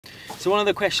So one of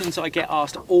the questions I get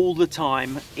asked all the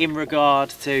time in regard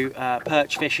to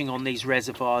perch fishing on these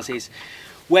reservoirs is,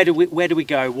 where do we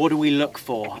go? What do we look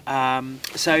for?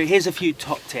 So here's a few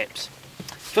top tips.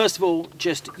 First of all,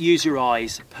 just use your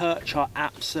eyes. Perch are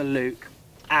absolute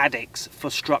addicts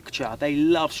for structure. They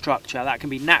love structure. That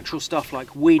can be natural stuff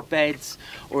like weed beds,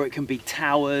 or it can be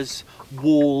towers,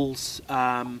 walls,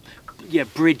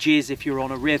 bridges if you're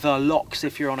on a river, locks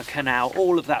if you're on a canal,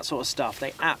 all of that sort of stuff.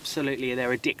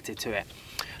 They're addicted to it.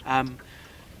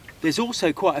 There's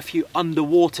also quite a few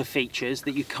underwater features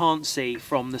that you can't see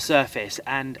from the surface,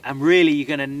 and really you're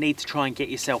going to need to try and get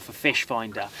yourself a fish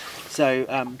finder. So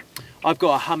I've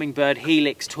got a Humminbird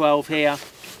Helix 12 here,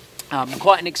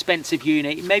 quite an expensive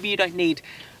unit. Maybe you don't need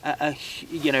a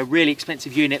really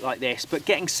expensive unit like this, but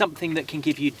getting something that can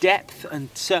give you depth and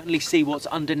certainly see what's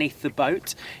underneath the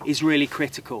boat is really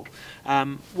critical.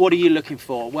 What are you looking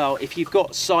for? Well, if you've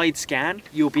got side scan,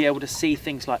 you'll be able to see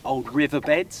things like old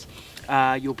riverbeds.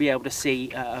 You'll be able to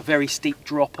see very steep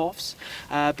drop-offs.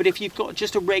 But if you've got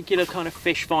just a regular kind of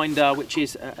fish finder, which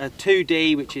is a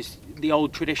 2D, which is the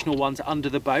old traditional ones under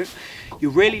the boat,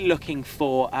 you're really looking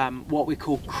for what we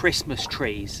call Christmas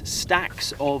trees,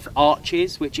 stacks of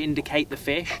arches which indicate the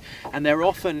fish, and they're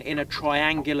often in a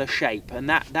triangular shape, and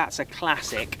that's a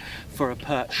classic for a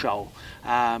perch shoal.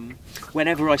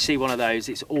 Whenever I see one of those,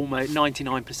 it's almost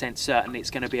 99% certain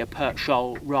it's going to be a perch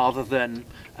shoal rather than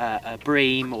a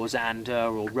bream or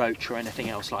zander or roach or anything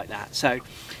else like that. So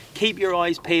keep your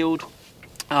eyes peeled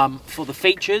for the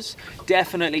features.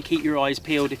 Definitely keep your eyes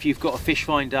peeled if you've got a fish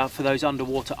finder for those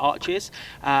underwater arches,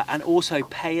 and also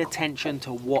pay attention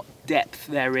to what depth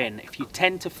they're in. If you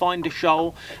tend to find a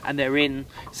shoal and they're in,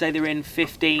 say they're in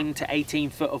 15 to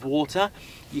 18 foot of water,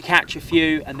 you catch a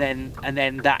few and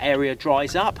then that area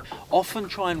dries up, often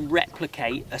try and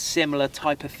replicate a similar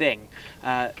type of thing,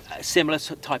 a similar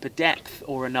type of depth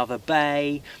or another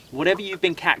bay. Whatever you've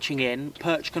been catching in,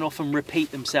 perch can often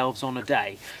repeat themselves on a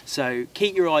day. So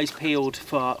keep your eyes peeled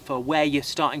for where you're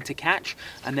starting to catch,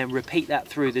 and then repeat that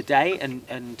through the day,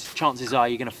 and chances are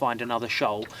you're going to find another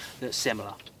shoal that's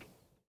similar.